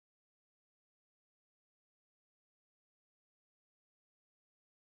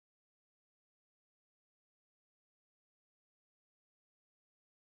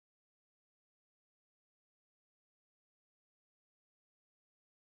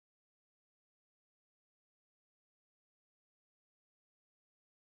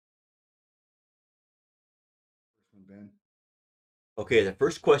Ben. Okay, the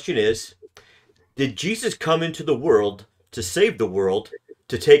first question is, did Jesus come into the world to save the world,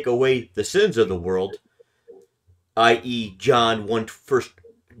 to take away the sins of the world, i.e. John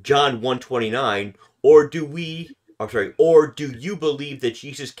 1:29, or do you believe that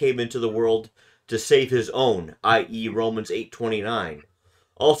Jesus came into the world to save his own, i.e. Romans 8:29?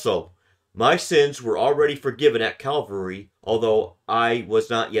 Also, my sins were already forgiven at Calvary, although I was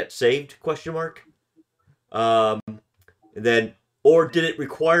not yet saved? Question mark. And then, or did it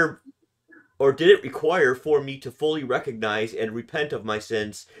require for me to fully recognize and repent of my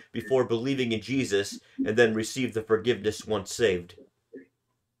sins before believing in Jesus and then receive the forgiveness once saved?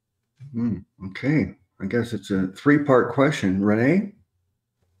 Okay. I guess it's a three-part question. Renee?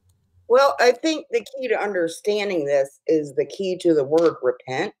 Well, I think the key to understanding this is the key to the word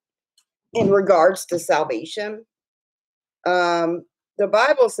repent in regards to salvation. Um, the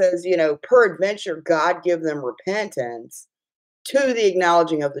Bible says, peradventure God give them repentance to the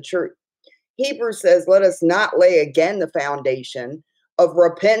acknowledging of the truth. Hebrews says, let us not lay again the foundation of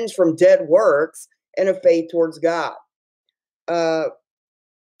repentance from dead works and of faith towards God.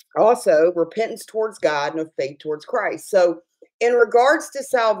 Also, repentance towards God and of faith towards Christ. So, in regards to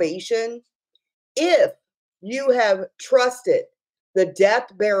salvation, if you have trusted the death,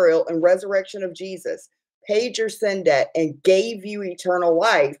 burial, and resurrection of Jesus, paid your sin debt, and gave you eternal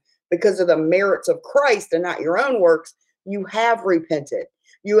life because of the merits of Christ and not your own works, you have repented.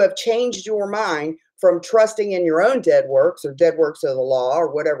 You have changed your mind from trusting in your own dead works or dead works of the law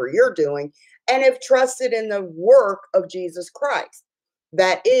or whatever you're doing, and have trusted in the work of Jesus Christ.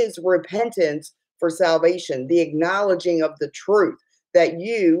 That is repentance for salvation, the acknowledging of the truth that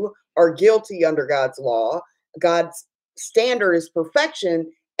you are guilty under God's law. God's standard is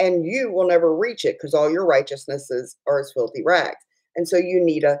perfection, and you will never reach it because all your righteousnesses are as filthy rags. And so you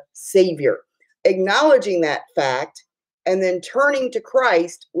need a savior. Acknowledging that fact and then turning to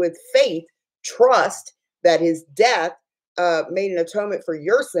Christ with faith, trust that his death made an atonement for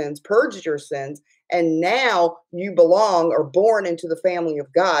your sins, purged your sins, and now you belong or born into the family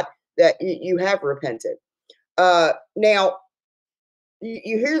of God, that you have repented. Now,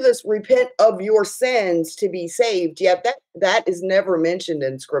 you hear this, repent of your sins to be saved, yet that is never mentioned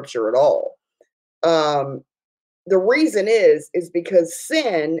in scripture at all. The reason is because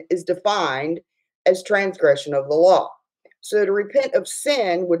sin is defined as transgression of the law. So to repent of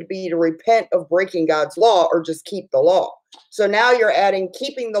sin would be to repent of breaking God's law or just keep the law. So now you're adding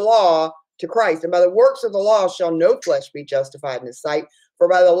keeping the law to Christ. And by the works of the law shall no flesh be justified in his sight, for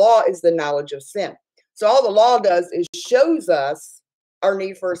by the law is the knowledge of sin. So all the law does is shows us our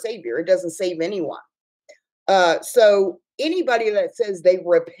need for a savior. It doesn't save anyone. So anybody that says they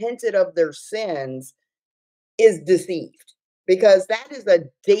repented of their sins is deceived, because that is a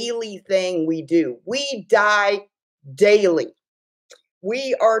daily thing we do. We die daily.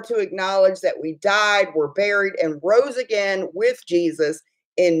 We are to acknowledge that we died, were buried, and rose again with Jesus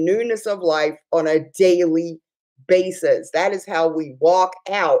in newness of life on a daily basis. That is how we walk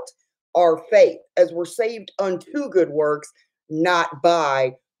out our faith, as we're saved unto good works, not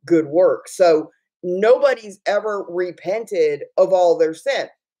by good works. So nobody's ever repented of all their sin.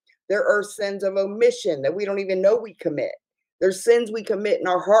 There are sins of omission that we don't even know we commit. There's sins we commit in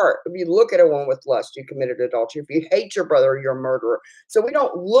our heart. If you look at a one with lust, you committed adultery. If you hate your brother, you're a murderer. So we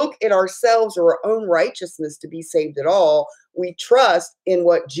don't look at ourselves or our own righteousness to be saved at all. We trust in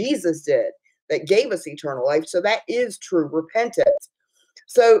what Jesus did that gave us eternal life. So that is true repentance.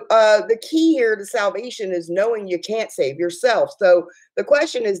 So the key here to salvation is knowing you can't save yourself. So the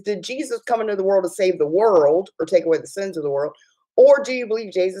question is, did Jesus come into the world to save the world or take away the sins of the world? Or do you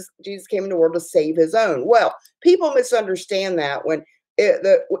believe Jesus came into the world to save his own? Well, people misunderstand that when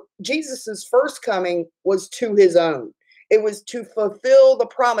Jesus's first coming was to his own. It was to fulfill the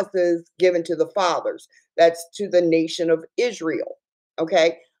promises given to the fathers. That's to the nation of Israel.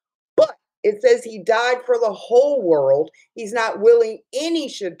 Okay. But it says he died for the whole world. He's not willing any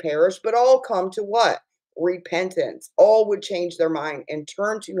should perish, but all come to what? Repentance. All would change their mind and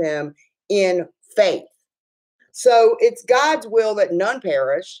turn to him in faith. So it's God's will that none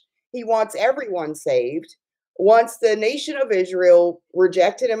perish. He wants everyone saved. Once the nation of Israel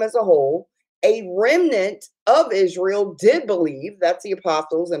rejected him as a whole, a remnant of Israel did believe. That's the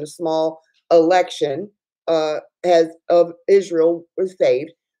apostles, and a small election as of Israel was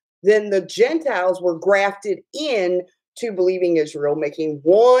saved. Then the Gentiles were grafted in to believing Israel, making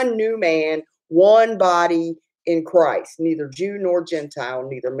one new man, one body in Christ, neither Jew nor Gentile,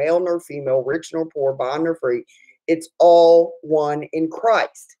 neither male nor female, rich nor poor, bond nor free. It's all one in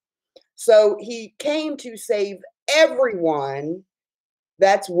Christ. So he came to save everyone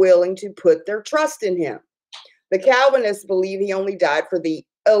that's willing to put their trust in him. The Calvinists believe he only died for the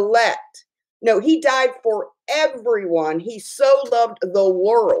elect. No, he died for everyone. He so loved the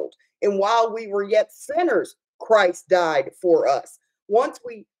world. And while we were yet sinners, Christ died for us. Once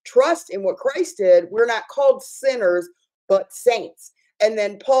we trust in what Christ did, we're not called sinners, but saints. And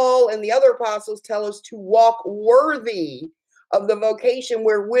then Paul and the other apostles tell us to walk worthy of the vocation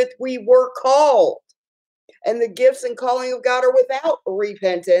wherewith we were called. And the gifts and calling of God are without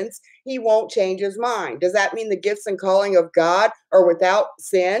repentance. He won't change his mind. Does that mean the gifts and calling of God are without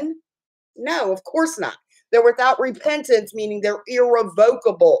sin? No, of course not. They're without repentance, meaning they're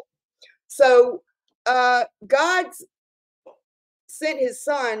irrevocable. So God sent his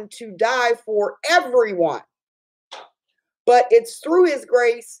son to die for everyone, but it's through his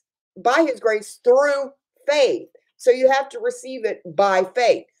grace, by his grace, through faith. So you have to receive it by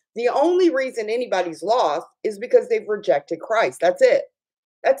faith. The only reason anybody's lost is because they've rejected Christ. That's it.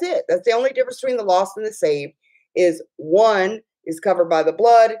 That's it. That's the only difference between the lost and the saved, is one is covered by the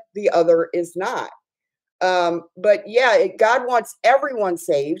blood, the other is not. But yeah, God wants everyone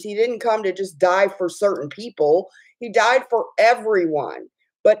saved. He didn't come to just die for certain people. He died for everyone.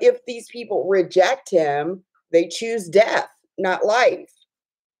 But if these people reject him, they choose death, not life,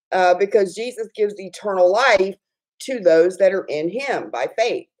 because Jesus gives eternal life to those that are in him by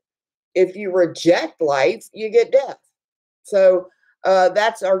faith. If you reject life, you get death. So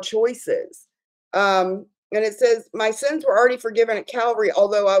that's our choices. And it says, my sins were already forgiven at Calvary,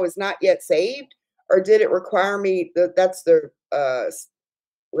 although I was not yet saved. Or did it require me? That's the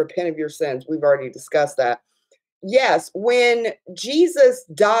repent of your sins. We've already discussed that. Yes, when Jesus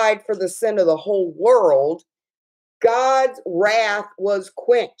died for the sin of the whole world, God's wrath was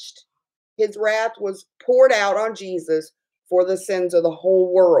quenched. His wrath was poured out on Jesus for the sins of the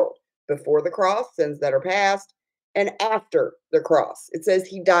whole world. Before the cross, sins that are past, and after the cross. It says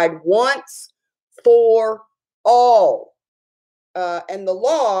he died once for all. And the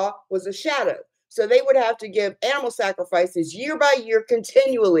law was a shadow. So they would have to give animal sacrifices year by year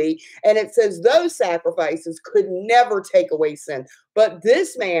continually. And it says those sacrifices could never take away sin. But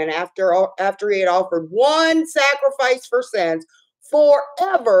this man, after he had offered one sacrifice for sins,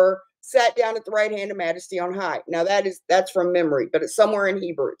 forever sat down at the right hand of majesty on high. Now that's from memory, but it's somewhere in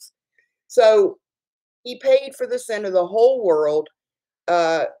Hebrews. So he paid for the sin of the whole world.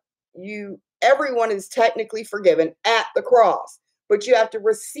 Everyone is technically forgiven at the cross, but you have to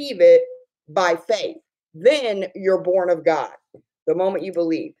receive it by faith. Then you're born of God the moment you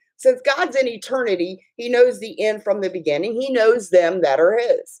believe. Since God's in eternity, he knows the end from the beginning. He knows them that are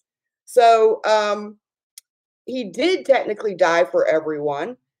his. So he did technically die for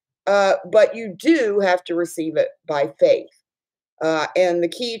everyone, but you do have to receive it by faith. And the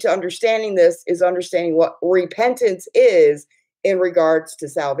key to understanding this is understanding what repentance is in regards to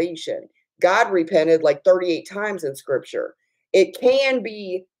salvation. God repented like 38 times in scripture. It can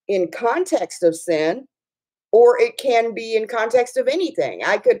be in context of sin, or it can be in context of anything.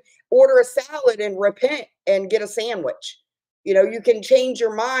 I could order a salad and repent and get a sandwich. You can change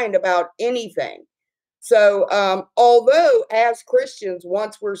your mind about anything. So although as Christians,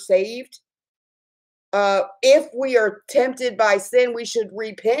 once we're saved, if we are tempted by sin, we should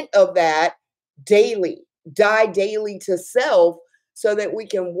repent of that daily, die daily to self, so that we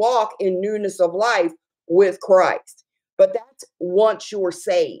can walk in newness of life with Christ. But that's once you're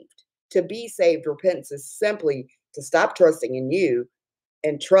saved. To be saved, repentance is simply to stop trusting in you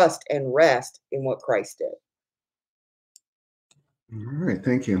and trust and rest in what Christ did. All right,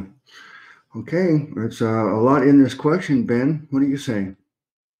 thank you. Okay, it's a lot in this question, Ben. What do you say?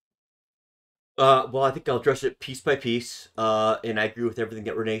 Well, I think I'll address it piece by piece, and I agree with everything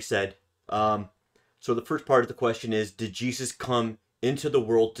that Renee said. So the first part of the question is, did Jesus come into the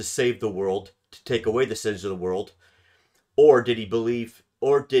world to save the world, to take away the sins of the world? Or did he believe,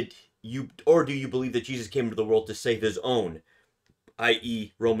 or do you believe that Jesus came into the world to save his own,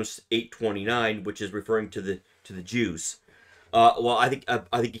 i.e. Romans 8:29, which is referring to the Jews? Well, I think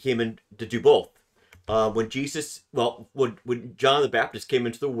he came in to do both. When John the Baptist came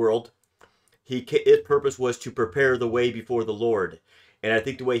into the world, his purpose was to prepare the way before the Lord. And I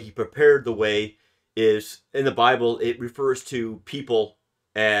think the way he prepared the way is, in the Bible, it refers to people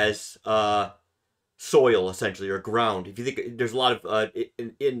as soil, essentially, or ground. If you think, there's a lot of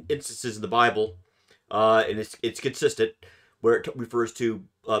instances in the Bible, and it's consistent, where it refers to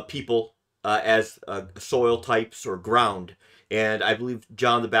people as soil types or ground. And I believe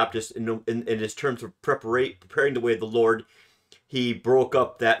John the Baptist, in his terms of preparing the way of the Lord, he broke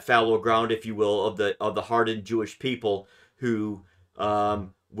up that fallow ground, if you will, of the hardened Jewish people who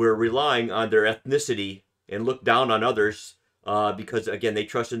were relying on their ethnicity and looked down on others because again they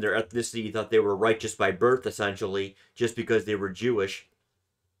trusted in their ethnicity, thought they were righteous by birth essentially just because they were Jewish,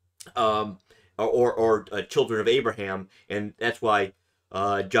 um, or children of Abraham, and that's why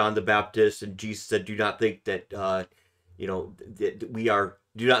John the Baptist and Jesus said, "Do not think that that we are.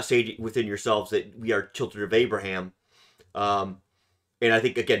 Do not say within yourselves that we are children of Abraham." Um, and I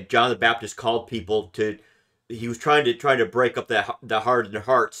think again, John the Baptist called people to. He was trying to break up the heart in their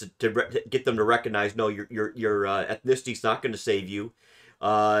hearts to get them to recognize, no, your ethnicity is not going to save you,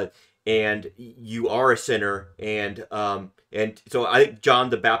 uh, and you are a sinner, and so I think John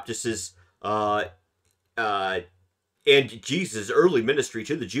the Baptist's uh, uh, and Jesus' early ministry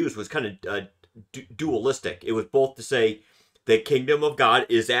to the Jews was kind of dualistic. It was both to say the kingdom of God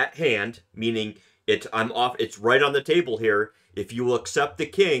is at hand, meaning it's right on the table here. If you will accept the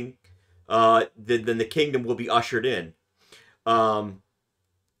king, then the kingdom will be ushered in. Um,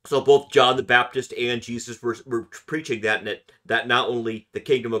 so both John the Baptist and Jesus were preaching that not only the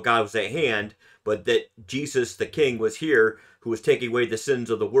kingdom of God was at hand, but that Jesus the King was here, who was taking away the sins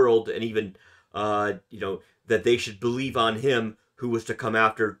of the world, and even that they should believe on him who was to come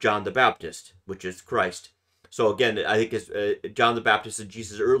after John the Baptist, which is Christ. So again, I think John the Baptist and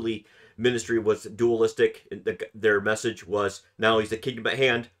Jesus' early ministry was dualistic. Their message was not only is the kingdom at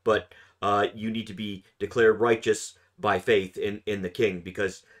hand, but you need to be declared righteous by faith in the King,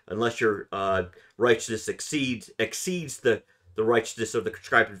 because unless your righteousness exceeds the righteousness of the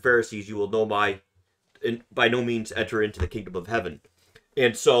scribes and Pharisees, you will by no means enter into the kingdom of heaven.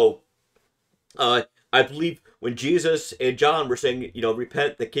 And so I believe when Jesus and John were saying,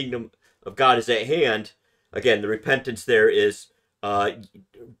 repent, the kingdom of God is at hand, again, the repentance there is,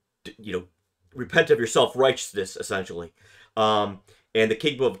 repent of your self-righteousness, essentially. And the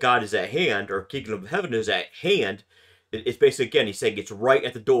kingdom of God is at hand, or kingdom of heaven is at hand. It's basically, again, he's saying it's right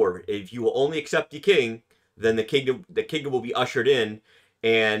at the door. If you will only accept the king, then the kingdom will be ushered in,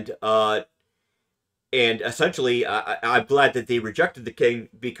 and essentially, I'm glad that they rejected the king,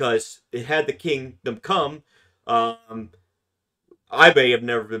 because had the kingdom come, I may have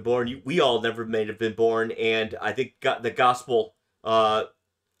never been born. We all never may have been born, and I think the gospel would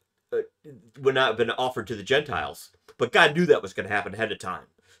not have been offered to the Gentiles. But God knew that was going to happen ahead of time.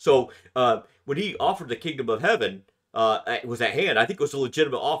 So when he offered the kingdom of heaven, it was at hand. I think it was a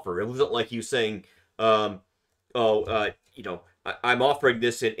legitimate offer. It wasn't like he was saying, I'm offering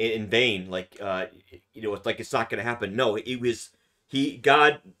this in vain. Like, it's like it's not going to happen. No, it was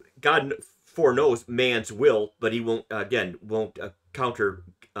God foreknows man's will, but he won't counter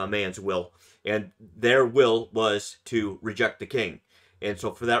man's will, and their will was to reject the king. And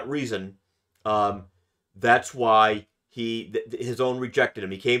so for that reason, that's why his own rejected him.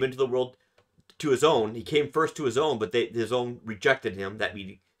 He came into the world to his own. He came first to his own, but his own rejected him. That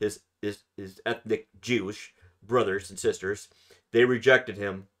means his ethnic Jewish brothers and sisters. They rejected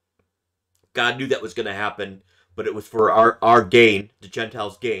him. God knew that was going to happen, but it was for our gain, the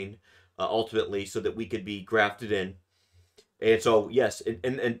Gentiles' gain, ultimately, so that we could be grafted in. And so, yes,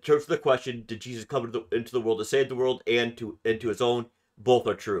 in terms of the question, did Jesus come into the world to save the world and to his own? Both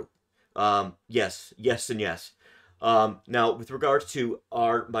are true. Yes, and yes. Now, with regards to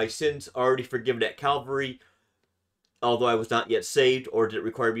my sins already forgiven at Calvary, although I was not yet saved, or did it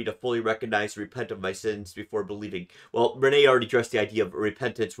require me to fully recognize and repent of my sins before believing? Well, Renee already addressed the idea of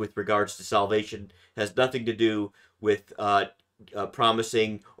repentance with regards to salvation. It has nothing to do with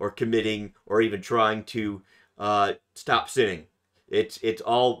promising or committing or even trying to stop sinning. It's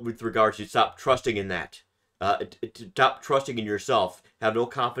all with regards to stop trusting in that. Stop trusting in yourself. Have no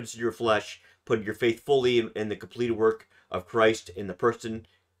confidence in your flesh. Put your faith fully in the completed work of Christ, in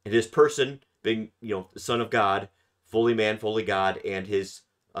his person being, the Son of God, fully man, fully God, and his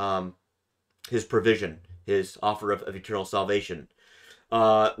provision, his offer of eternal salvation,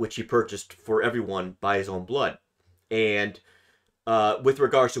 which he purchased for everyone by his own blood. And with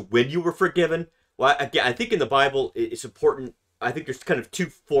regards to when you were forgiven, well, again, I think in the Bible it's important. I think there's kind of two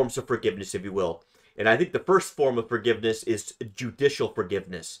forms of forgiveness, if you will. And I think the first form of forgiveness is judicial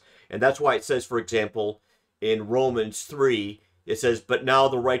forgiveness. And that's why it says, for example, in Romans 3, it says, "But now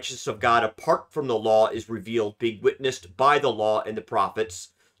the righteousness of God apart from the law is revealed, being witnessed by the law and the prophets."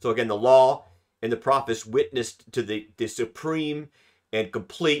 So again, the law and the prophets witnessed to the supreme and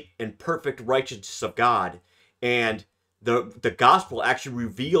complete and perfect righteousness of God. And the gospel actually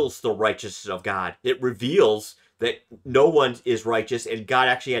reveals the righteousness of God. It reveals that no one is righteous, and God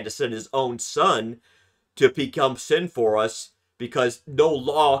actually had to send his own son to become sin for us, because no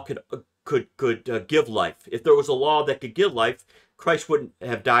law could give life. If there was a law that could give life, Christ wouldn't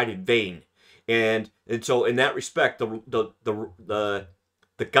have died in vain. And so in that respect, the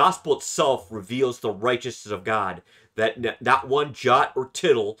the gospel itself reveals the righteousness of God, that not one jot or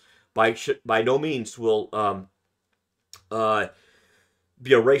tittle by no means will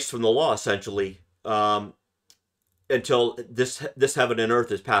be erased from the law, essentially, until this heaven and earth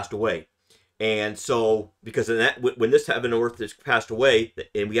has passed away. And so, because in that, when this heaven and earth has passed away,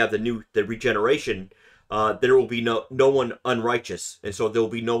 and we have the regeneration, there will be no one unrighteous, and so there will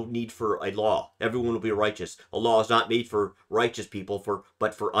be no need for a law. Everyone will be righteous. A law is not made for righteous people,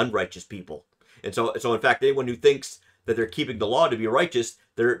 but for unrighteous people. And so in fact, anyone who thinks that they're keeping the law to be righteous,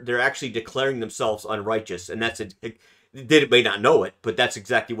 they're actually declaring themselves unrighteous, and they may not know it, but that's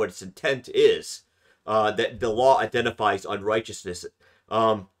exactly what its intent is. That the law identifies unrighteousness.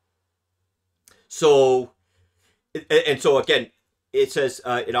 So again, it says,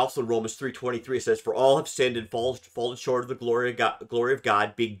 it also in Romans 3:23, it says, "For all have sinned and fallen short of the glory of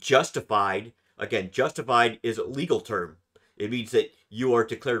God, being justified." Again, justified is a legal term. It means that you are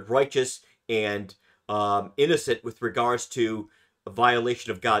declared righteous and innocent with regards to a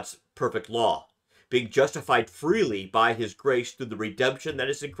violation of God's perfect law. Being justified freely by his grace through the redemption that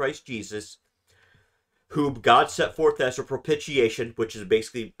is in Christ Jesus, whom God set forth as a propitiation, which is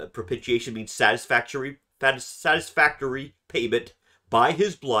basically, propitiation means satisfactory payment by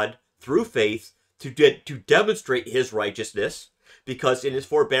his blood through faith to demonstrate his righteousness, because in his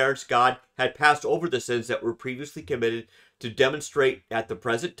forbearance God had passed over the sins that were previously committed, to demonstrate at the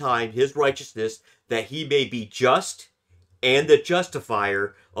present time his righteousness, that he may be just and the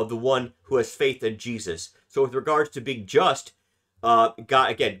justifier of the one who has faith in Jesus. So with regards to being just,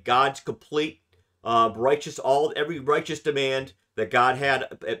 God's complete every righteous demand that God had,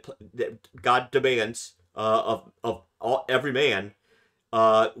 that God demands of every man,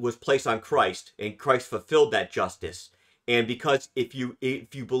 was placed on Christ, and Christ fulfilled that justice. And because if you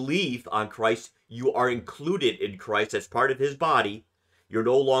believe on Christ, you are included in Christ as part of his body. You're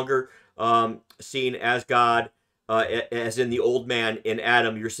no longer seen as God, as in the old man in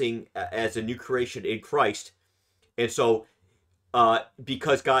Adam. You're seen as a new creation in Christ. And so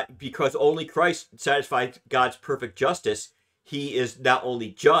because only Christ satisfies God's perfect justice, he is not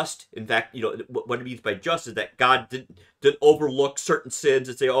only just. In fact, what it means by just is that God didn't overlook certain sins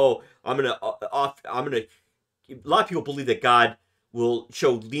and say, "Oh, I'm gonna." A lot of people believe that God will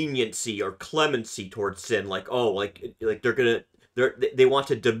show leniency or clemency towards sin, like they want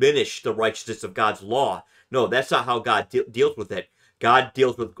to diminish the righteousness of God's law. No, that's not how God deals with it. God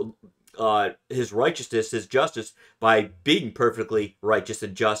deals with his righteousness, his justice, by being perfectly righteous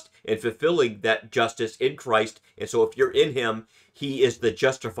and just and fulfilling that justice in Christ. And so if you're in him, he is the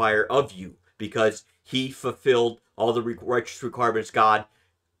justifier of you, because he fulfilled all the righteous requirements God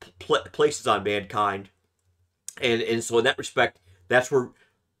places on mankind. And so in that respect, that's where,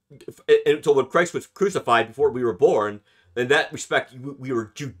 and so when Christ was crucified before we were born, in that respect, we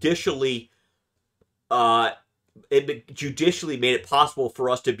were judicially it judicially made it possible for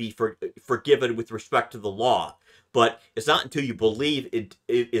us to be forgiven with respect to the law. But it's not until you believe it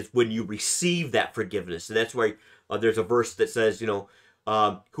is when you receive that forgiveness. And that's why there's a verse that says,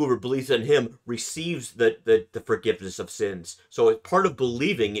 whoever believes in him receives the forgiveness of sins. So as part of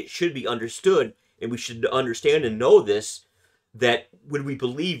believing, it should be understood, and we should understand and know this, that when we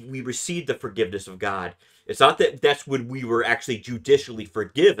believe, we receive the forgiveness of God. It's not that that's when we were actually judicially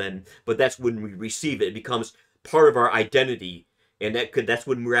forgiven, but that's when we receive it. It becomes part of our identity, and that's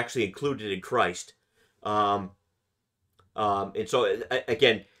when we're actually included in Christ. And so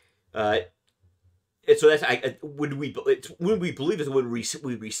again, and so that's when we believe is when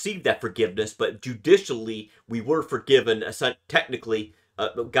we receive that forgiveness, but judicially we were forgiven. Technically,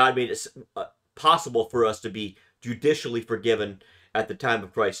 God made it possible for us to be judicially forgiven at the time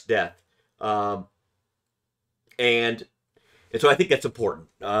of Christ's death. And so I think that's important.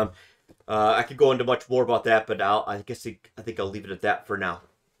 I could go into much more about that, but I think I'll leave it at that for now.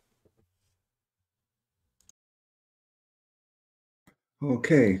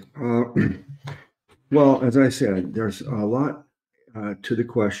 Okay. Well, as I said, there's a lot to the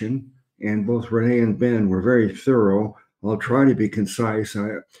question, and both Renee and Ben were very thorough. I'll try to be concise.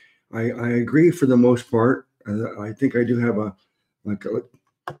 I agree for the most part. I think I do have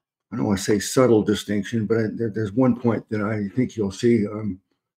I don't want to say subtle distinction, but there's one point that I think you'll see.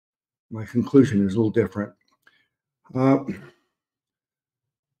 My conclusion is a little different. Well,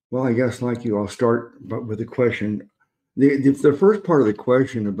 I guess like you, I'll start with the question. The first part of the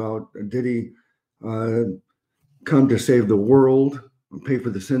question about did he come to save the world, pay for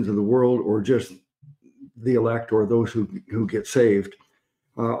the sins of the world, or just the elect or those who get saved?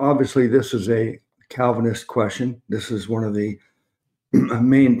 Obviously, this is a Calvinist question. This is one of the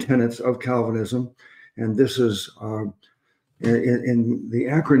main tenets of Calvinism, and this is In the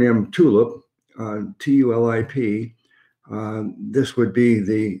acronym TULIP, TULIP, this would be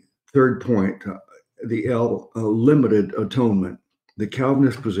the third point, the L, limited atonement. The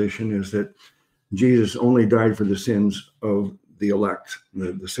Calvinist position is that Jesus only died for the sins of the elect,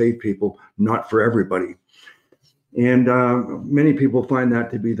 the saved people, not for everybody. And many people find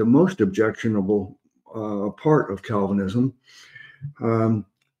that to be the most objectionable part of Calvinism.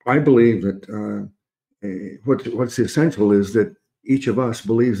 I believe that what's essential is that each of us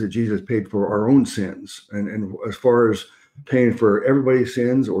believes that Jesus paid for our own sins, and as far as paying for everybody's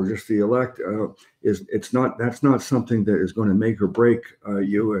sins or just the elect, that's not something that is going to make or break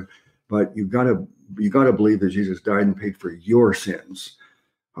you, but you got to believe that Jesus died and paid for your sins.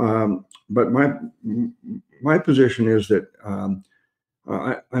 But my position is that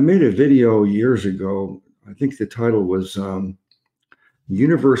I made a video years ago. I think the title was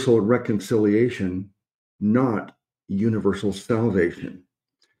Universal Reconciliation, not Universal Salvation.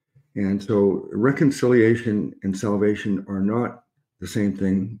 And so reconciliation and salvation are not the same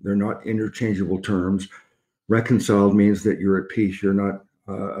thing. They're not interchangeable terms. Reconciled means that you're at peace. You're not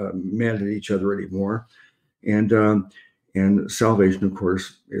mad at each other anymore. And salvation, of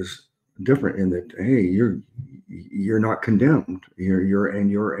course, is different in that, hey, you're not condemned.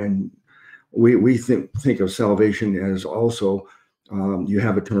 We think of salvation as also you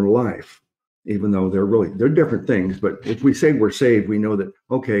have eternal life, even though they're different things. But if we say we're saved, we know that,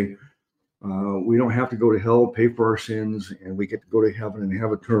 okay, we don't have to go to hell, pay for our sins, and we get to go to heaven and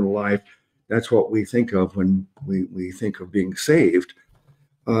have eternal life. That's what we think of when we think of being saved.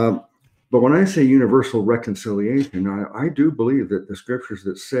 But when I say universal reconciliation, I do believe that the scriptures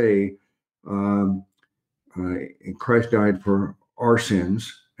that say Christ died for our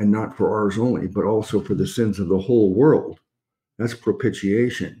sins, and not for ours only, but also for the sins of the whole world. That's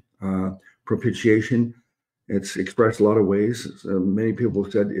propitiation. Propitiation, it's expressed a lot of ways. Many people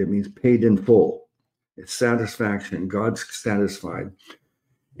have said it means paid in full. It's satisfaction. God's satisfied.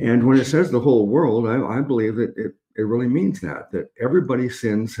 And when it says the whole world, I believe that it really means that everybody's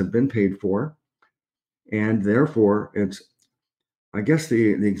sins have been paid for. And therefore, I guess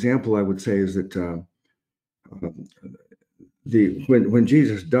the example I would say is that when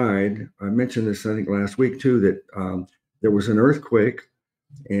Jesus died, I mentioned this, I think, last week too, that there was an earthquake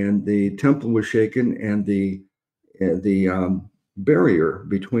and the temple was shaken, and the barrier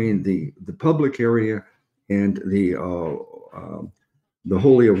between the public area and the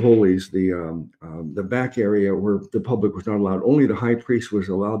Holy of Holies, the back area where the public was not allowed. Only the high priest was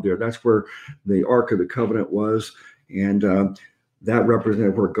allowed there. That's where the Ark of the Covenant was, and that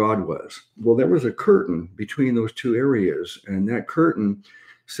represented where God was. Well, there was a curtain between those two areas, and that curtain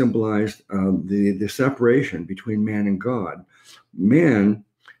symbolized the separation between man and God. Man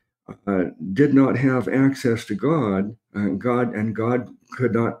did not have access to God, and God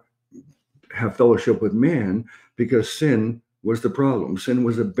could not have fellowship with man because sin was the problem. Sin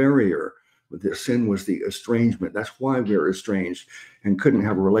was a barrier. The sin was the estrangement. That's why we were estranged and couldn't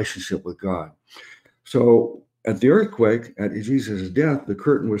have a relationship with God. So at the earthquake, at Jesus' death, the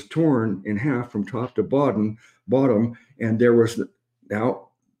curtain was torn in half from top to bottom, and there was now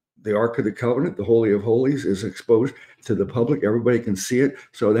the Ark of the Covenant, the Holy of Holies, is exposed to the public. Everybody can see it.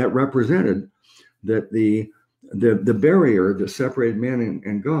 So that represented that the barrier that separated man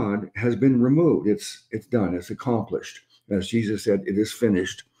and God has been removed. It's done. It's accomplished. As Jesus said, it is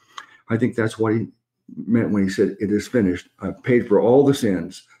finished. I think that's what he meant when he said, it is finished. I've paid for all the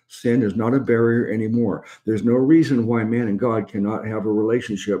sins. Sin is not a barrier anymore. There's no reason why man and God cannot have a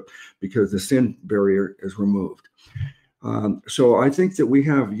relationship because the sin barrier is removed. So I think that we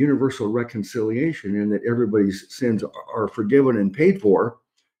have universal reconciliation and that everybody's sins are forgiven and paid for,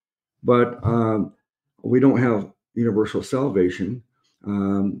 but we don't have universal salvation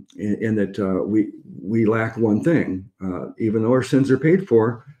in that we lack one thing. Even though our sins are paid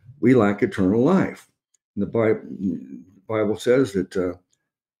for, we lack eternal life. And the Bible says that, I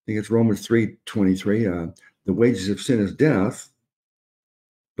think it's Romans 3:23, the wages of sin is death,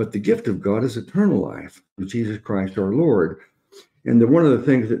 but the gift of God is eternal life through Jesus Christ our Lord. And one of the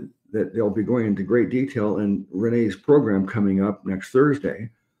things that they'll be going into great detail in Renee's program coming up next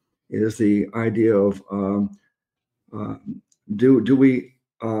Thursday is the idea of do we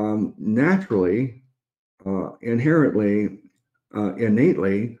naturally, inherently,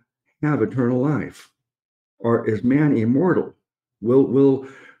 innately have eternal life, or is man immortal?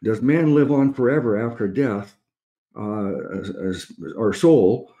 Does man live on forever after death? As our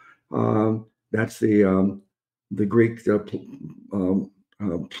soul, that's the Greek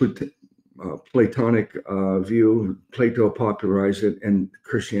Platonic view. Plato popularized it, and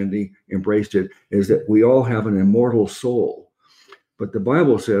Christianity embraced it. Is that we all have an immortal soul, But the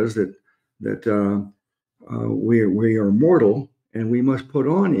Bible says that we are mortal and we must put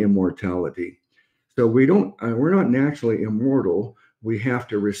on immortality. So we're not naturally immortal. We have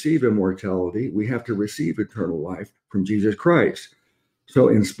to receive immortality. We have to receive eternal life from Jesus Christ. So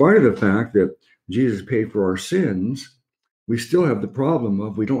in spite of the fact that Jesus paid for our sins, we still have the problem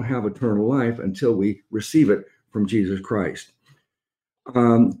of we don't have eternal life until we receive it from Jesus Christ.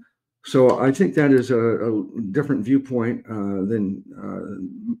 So I think that is a different viewpoint than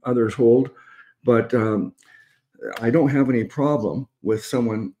others hold, but I don't have any problem with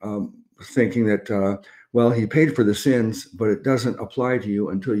someone thinking that, well, he paid for the sins, but it doesn't apply to you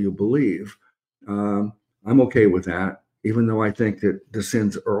until you believe. I'm okay with that, even though I think that the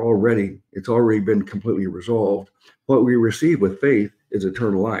sins are it's already been completely resolved. What we receive with faith is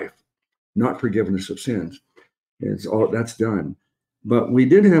eternal life, not forgiveness of sins. That's done. But we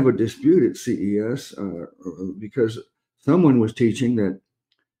did have a dispute at CES because someone was teaching that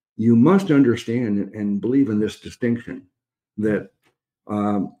you must understand and believe in this distinction that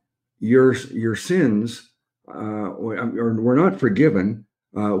your sins were not forgiven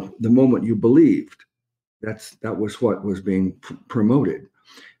the moment you believed. That was what was being promoted.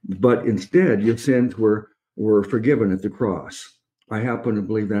 But instead, your sins were forgiven at the cross. I happen to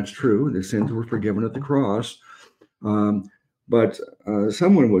believe that's true. The sins were forgiven at the cross. But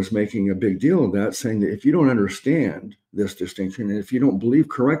someone was making a big deal of that, saying that if you don't understand this distinction, and if you don't believe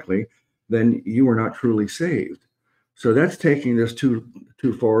correctly, then you are not truly saved. So that's taking this too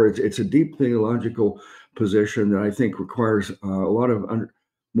far. It's a deep theological position that I think requires a lot of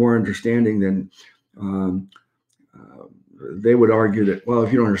more understanding than they would argue that, well,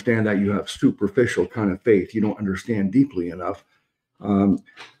 if you don't understand that, you have superficial kind of faith. You don't understand deeply enough.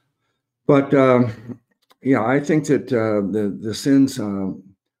 Yeah, I think that the sins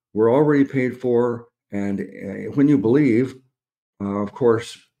were already paid for. And when you believe, of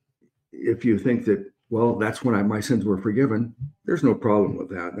course, if you think that, well, that's when my sins were forgiven, there's no problem with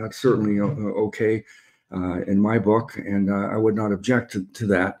that. That's certainly okay in my book, and I would not object to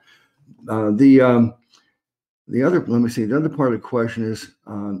that. The other part of the question is,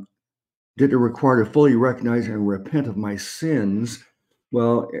 did it require to fully recognize and repent of my sins?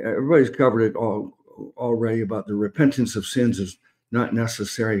 Well, everybody's covered it all already about the repentance of sins is not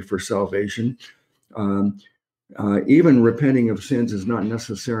necessary for salvation. Even repenting of sins is not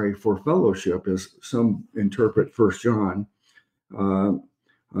necessary for fellowship, as some interpret 1 John.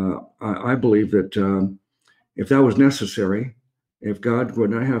 I believe that if that was necessary, if God would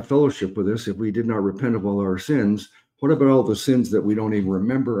not have fellowship with us, if we did not repent of all our sins, what about all the sins that we don't even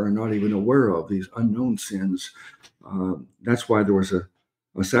remember or not even aware of, these unknown sins? That's why there was a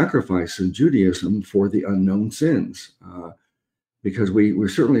sacrifice in Judaism for the unknown sins, because we're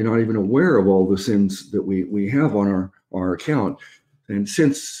certainly not even aware of all the sins that we have on our account. And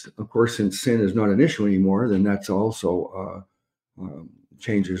since sin is not an issue anymore, then that's also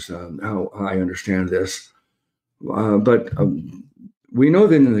changes how I understand this. But we know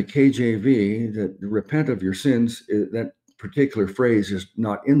that in the KJV that repent of your sins, that particular phrase is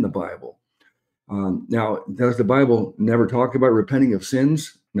not in the Bible. Now, does the Bible never talk about repenting of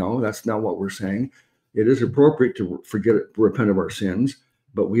sins? No, that's not what we're saying. It is appropriate to repent of our sins,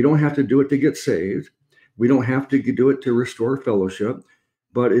 but we don't have to do it to get saved. We don't have to do it to restore fellowship,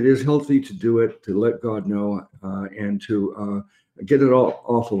 but it is healthy to do it to let God know and to get it all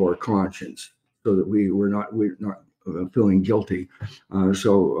off of our conscience, so that we're not feeling guilty.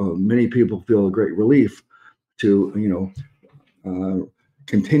 So many people feel a great relief to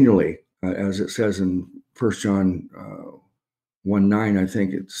continually. As it says in 1 John 1:9, I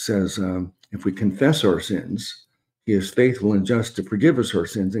think it says, if we confess our sins, he is faithful and just to forgive us our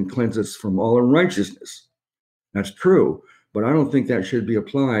sins and cleanse us from all unrighteousness. That's true, but I don't think that should be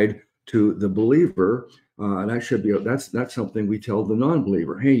applied to the believer. That's something we tell the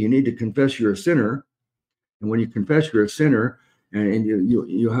non-believer. Hey, you need to confess you're a sinner, and when you confess you're a sinner, and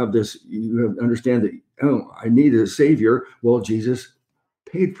you understand that, oh, I need a savior. Well, Jesus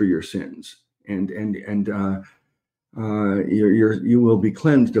paid for your sins, and you will be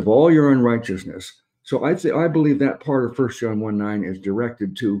cleansed of all your unrighteousness. So I believe that part of 1 John 1:9 is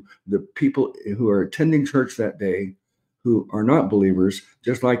directed to the people who are attending church that day, who are not believers,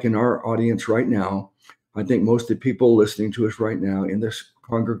 just like in our audience right now. I think most of the people listening to us right now in this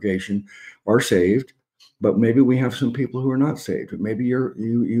congregation are saved, but maybe we have some people who are not saved. Maybe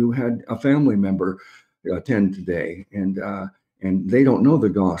you had a family member attend today, and they don't know the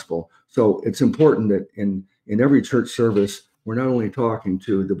gospel. So it's important that in every church service, we're not only talking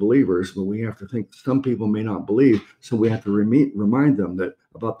to the believers, but we have to think some people may not believe. So we have to remind them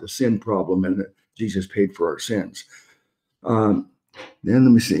about the sin problem and that Jesus paid for our sins. Then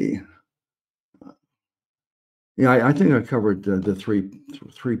let me see. Yeah, I think I covered the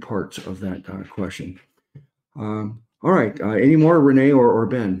three parts of that question. All right. Any more, Renee or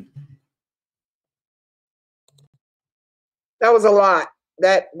Ben? That was a lot.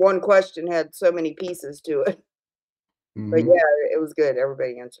 That one question had so many pieces to it. But yeah, it was good.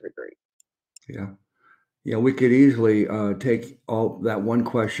 Everybody answered it great. Yeah. Yeah, we could easily take all that one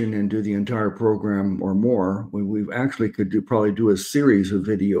question and do the entire program or more. We actually could probably do a series of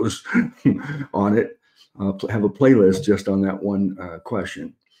videos on it, have a playlist just on that one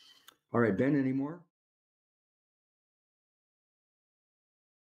question. All right, Ben, any more?